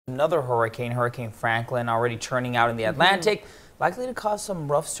Another hurricane, Hurricane Franklin, already churning out in the Atlantic, likely to cause some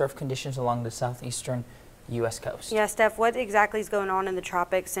rough surf conditions along the southeastern U.S. coast. Yeah, Steph, what exactly is going on in the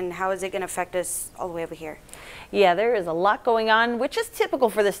tropics and how is it going to affect us all the way over here? Yeah, there is a lot going on, which is typical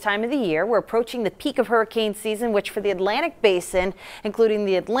for this time of the year. We're approaching the peak of hurricane season, which for the Atlantic basin, including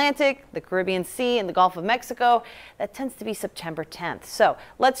the Atlantic, the Caribbean Sea, and the Gulf of Mexico, that tends to be September 10th. So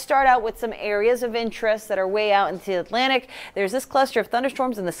let's start out with some areas of interest that are way out into the Atlantic. There's this cluster of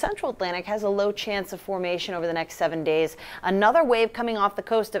thunderstorms in the central Atlantic has a low chance of formation over the next 7 days. Another wave coming off the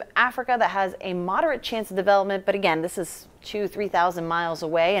coast of Africa that has a moderate chance of development, but again, this is 2,000–3,000 miles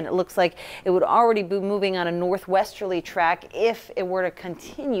away, and it looks like it would already be moving on a northwesterly track if it were to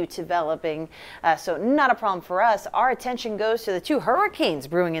continue developing. So not a problem for us. Our attention goes to the two hurricanes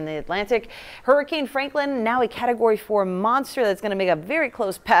brewing in the Atlantic. Hurricane Franklin, now a Category 4 monster that's going to make a very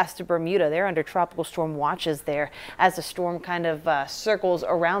close pass to Bermuda. They're under tropical storm watches there as the storm kind of circles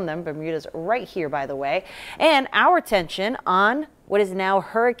around them. Bermuda's right here, by the way. And our attention on what is now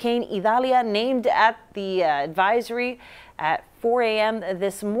Hurricane Idalia, named at the advisory at 4 a.m.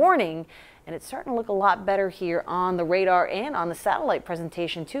 this morning. And it's starting to look a lot better here on the radar and on the satellite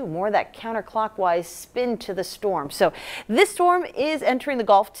presentation too. More of that counterclockwise spin to the storm. So this storm is entering the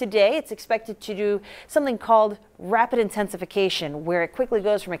Gulf today. It's expected to do something called rapid intensification, where it quickly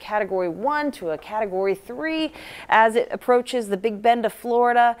goes from a Category 1 to a Category 3 as it approaches the Big Bend of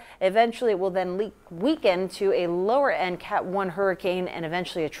Florida. Eventually it will then weaken to a lower end Cat 1 hurricane and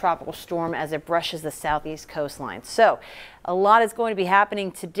eventually a tropical storm as it brushes the southeast coastline. So a lot is going to be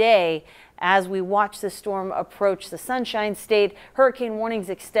happening today as we watch the storm approach the Sunshine State. Hurricane warnings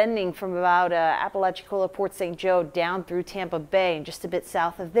extending from about Apalachicola, Port St. Joe down through Tampa Bay and just a bit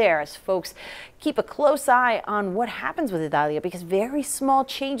south of there as folks keep a close eye on what happens with Idalia, because very small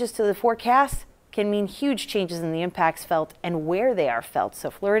changes to the forecast can mean huge changes in the impacts felt and where they are felt. So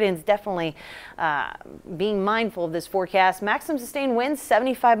Floridians definitely being mindful of this forecast. Maximum sustained winds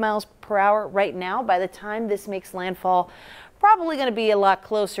 75 miles per hour right now. By the time this makes landfall, probably going to be a lot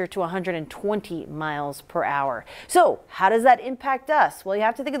closer to 120 miles per hour. So how does that impact us? Well, you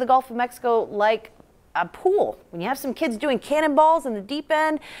have to think of the Gulf of Mexico like a pool. When you have some kids doing cannonballs in the deep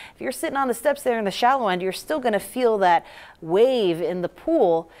end, if you're sitting on the steps there in the shallow end, you're still going to feel that wave in the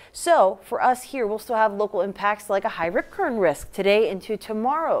pool. So for us here, we'll still have local impacts like a high rip current risk today into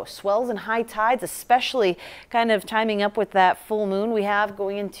tomorrow. Swells and high tides, especially kind of timing up with that full moon we have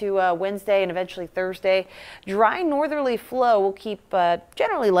going into Wednesday and eventually Thursday. Dry northerly flow will keep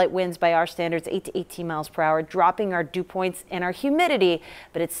generally light winds by our standards, 8 to 18 miles per hour, dropping our dew points and our humidity,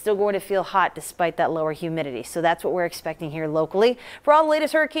 but it's still going to feel hot despite that lower humidity. So that's what we're expecting here locally. For all the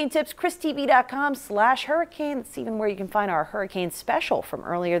latest hurricane tips, christv.com/hurricane. That's even where you can find our hurricane special from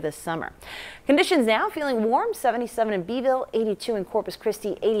earlier this summer. Conditions now feeling warm, 77 in Beeville, 82 in Corpus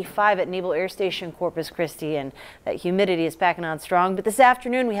Christi, 85 at Naval Air Station Corpus Christi, and that humidity is packing on strong. But this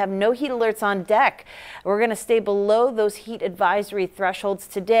afternoon we have no heat alerts on deck. We're going to stay below those heat advisory thresholds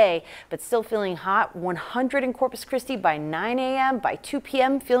today, but still feeling hot. 100 in Corpus Christi by 9 a.m. By 2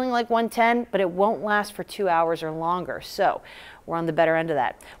 p.m. feeling like 110, but it won't last for 2 hours or longer. So we're on the better end of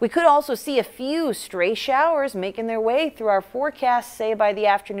that. We could also see a few stray showers making their way through our forecast, say by the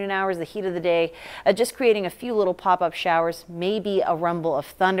afternoon hours, the heat of the day, just creating a few little pop-up showers, maybe a rumble of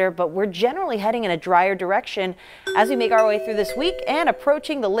thunder, but we're generally heading in a drier direction as we make our way through this week and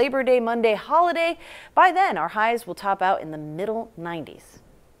approaching the Labor Day Monday holiday. By then, our highs will top out in the middle 90s.